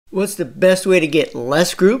What's the best way to get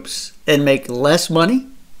less groups and make less money?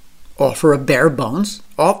 Offer a bare bones,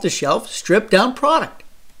 off-the-shelf, stripped-down product.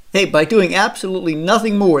 Hey, by doing absolutely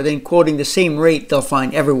nothing more than quoting the same rate they'll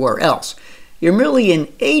find everywhere else, you're merely an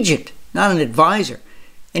agent, not an advisor,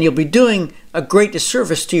 and you'll be doing a great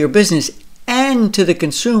disservice to your business and to the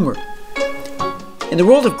consumer. In the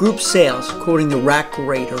world of group sales, quoting the rack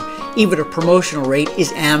rate or even a promotional rate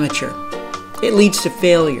is amateur. It leads to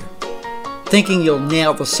failure. Thinking you'll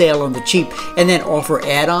nail the sale on the cheap and then offer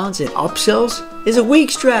add-ons and upsells is a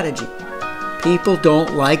weak strategy. People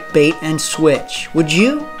don't like bait and switch. Would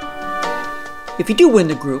you? If you do win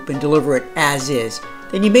the group and deliver it as is,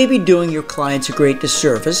 then you may be doing your clients a great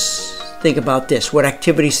disservice. Think about this. What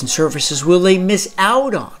activities and services will they miss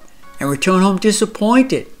out on and return home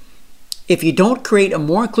disappointed? If you don't create a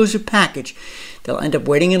more inclusive package, they'll end up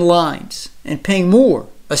waiting in lines and paying more,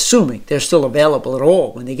 assuming they're still available at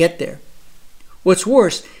all when they get there. What's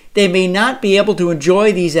worse, they may not be able to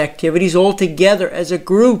enjoy these activities altogether as a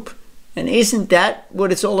group. And isn't that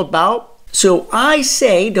what it's all about? So I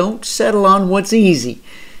say don't settle on what's easy.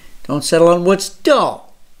 Don't settle on what's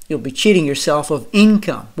dull. You'll be cheating yourself of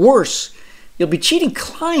income. Worse, you'll be cheating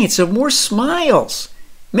clients of more smiles.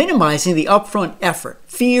 Minimizing the upfront effort,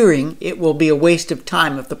 fearing it will be a waste of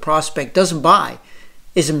time if the prospect doesn't buy,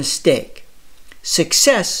 is a mistake.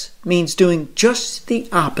 Success means doing just the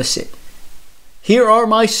opposite. Here are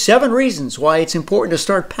my 7 reasons why it's important to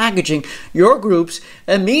start packaging your groups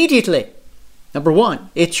immediately. Number 1,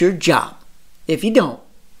 it's your job. If you don't,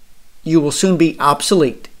 you will soon be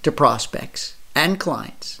obsolete to prospects and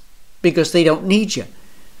clients because they don't need you.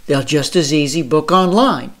 They'll just as easy book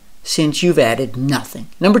online since you've added nothing.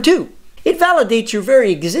 Number 2, it validates your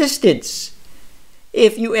very existence.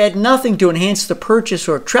 If you add nothing to enhance the purchase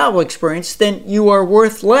or travel experience, then you are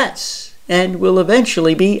worth less and will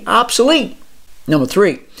eventually be obsolete. Number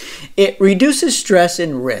 3, it reduces stress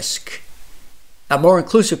and risk. A more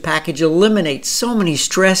inclusive package eliminates so many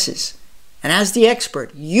stresses. And as the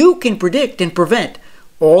expert, you can predict and prevent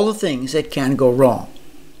all the things that can go wrong.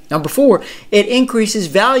 Number 4, it increases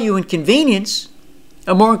value and convenience.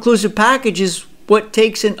 A more inclusive package is what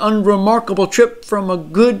takes an unremarkable trip from a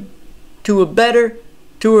good to a better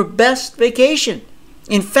to a best vacation.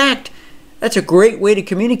 In fact, that's a great way to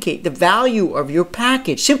communicate the value of your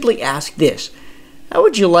package. Simply ask this: how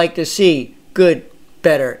would you like to see good,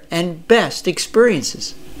 better, and best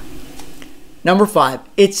experiences? Number 5,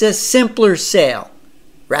 it's a simpler sale.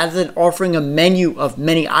 Rather than offering a menu of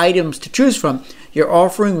many items to choose from, you're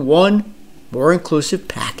offering one more inclusive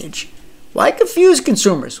package. Why confuse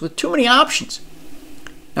consumers with too many options?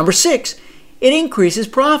 Number 6, it increases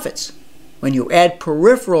profits. When you add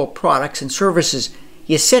peripheral products and services,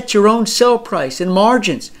 you set your own sell price and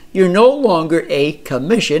margins. You're no longer a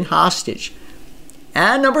commission hostage.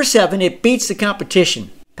 And number 7, it beats the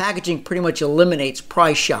competition. Packaging pretty much eliminates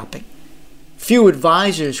price shopping. Few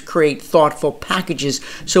advisors create thoughtful packages,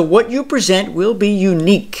 so what you present will be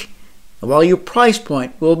unique. And while your price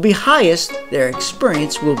point will be highest, their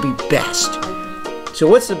experience will be best. So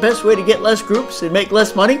what's the best way to get less groups and make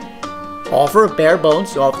less money? Offer a bare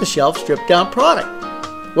bones, off-the-shelf, stripped-down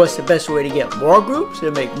product. What's the best way to get more groups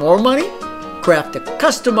and make more money? Craft a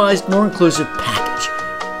customized, more inclusive package.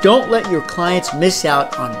 Don't let your clients miss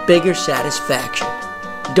out on bigger satisfaction.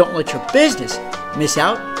 Don't let your business miss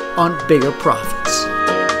out on bigger profit.